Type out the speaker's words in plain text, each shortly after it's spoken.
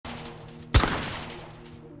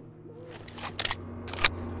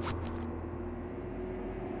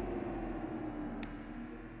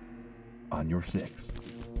On your 6.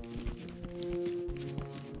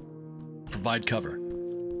 Provide cover.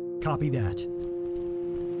 Copy that.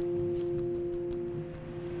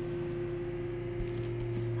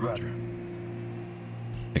 Roger.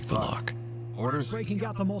 Pick the lock. Orders? Breaking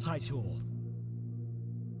out the multi-tool.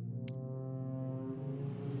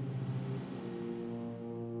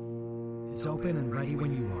 It's open and ready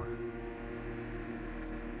when you are.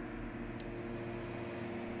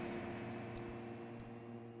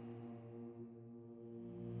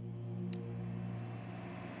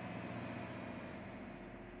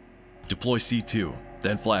 Deploy C2,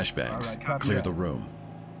 then flashbangs. All right, copy Clear that. the room.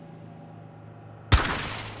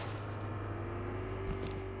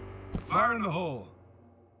 Fire in the hole.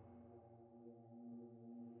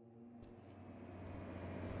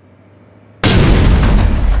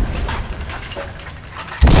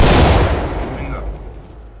 Moving up.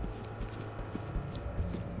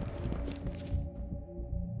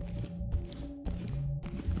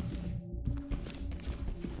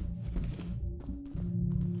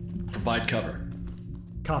 Provide cover.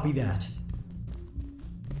 Copy that.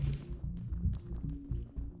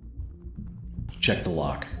 Check the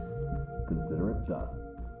lock. Consider it done.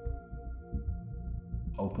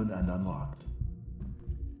 Open and unlocked.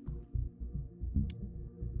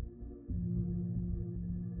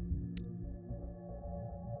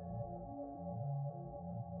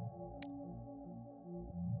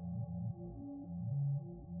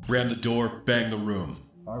 Ram the door, bang the room.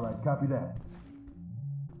 All right, copy that.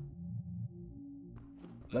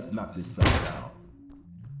 Let's knock this stuff down.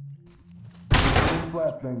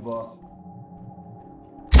 Flashbang, boss.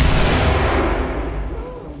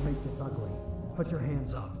 Don't make this ugly. Put your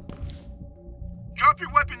hands up. Drop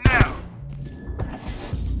your weapon now.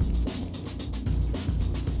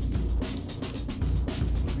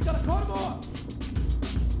 We gotta cut him off.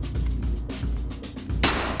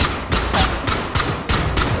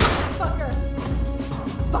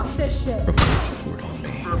 Fucker! Fuck this shit! Provide support on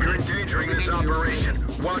me. You're endangering this operation.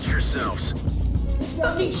 Watch yourselves.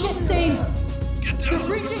 Fucking shit stains! They're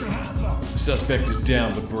breaching! Suspect is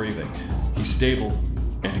down but breathing. He's stable,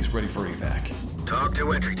 and he's ready for evac. Talk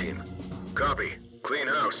to entry team. Copy. Clean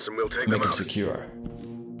house, and we'll take Make them him out. secure.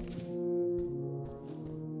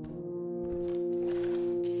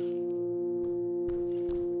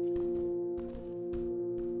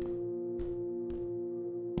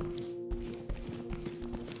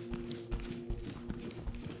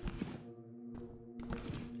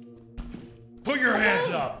 Put your hands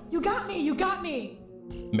up! You got me! You got me!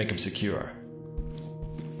 Make him secure.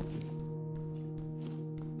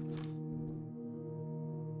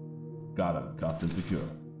 Got him. Cuffed and secure.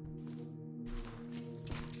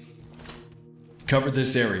 Cover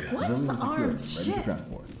this area. What's the Civilian secure. arms? Ready for Shit!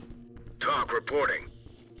 transport. Talk reporting.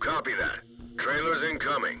 Copy that. Trailers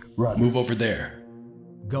incoming. Roger. Move over there.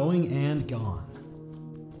 Going and gone.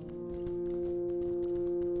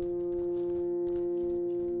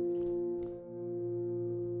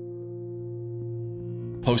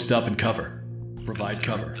 Post up and cover. Provide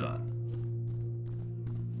cover. Done.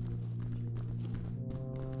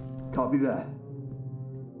 Copy that.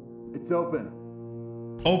 It's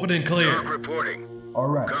open. Open and clear. Talk reporting. All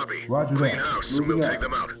right. Copy. Roger Clean that. house, and Moving we'll out. take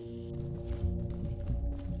them out.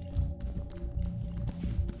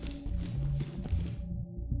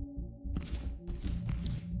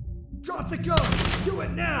 Drop the gun! Do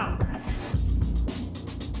it now!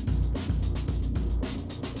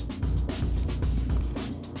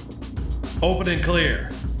 Open and clear.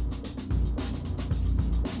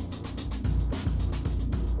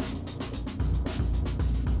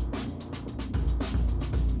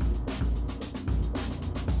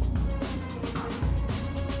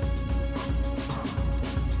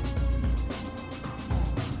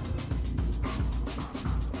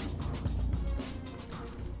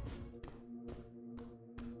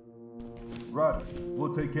 Roger.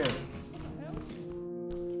 We'll take care of it.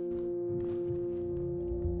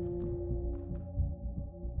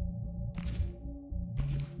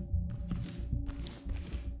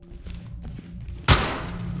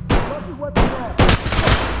 Drop your weapon now.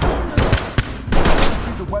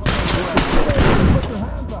 Keep the weapon on the ground. Put your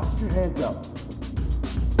hands up. Put your hands up.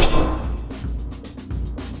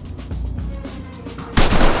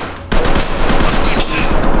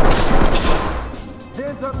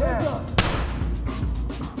 Hands up now.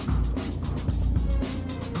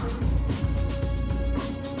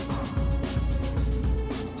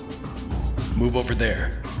 Move over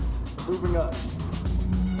there. Moving up.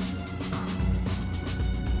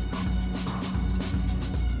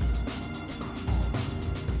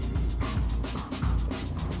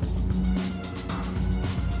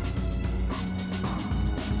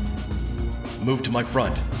 Move to my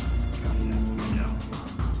front.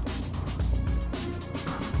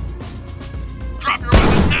 Drop your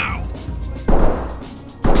weapons now!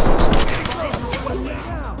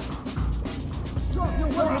 Drop your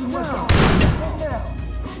weapon now! Now!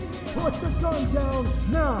 Put the gun down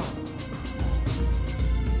now!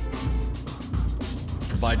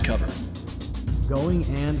 Provide cover. Going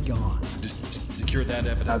and gone. Just secure that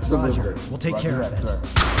evidence. Roger. We'll take care of it.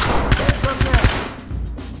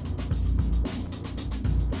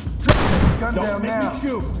 Gun down now!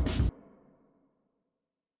 Shoot!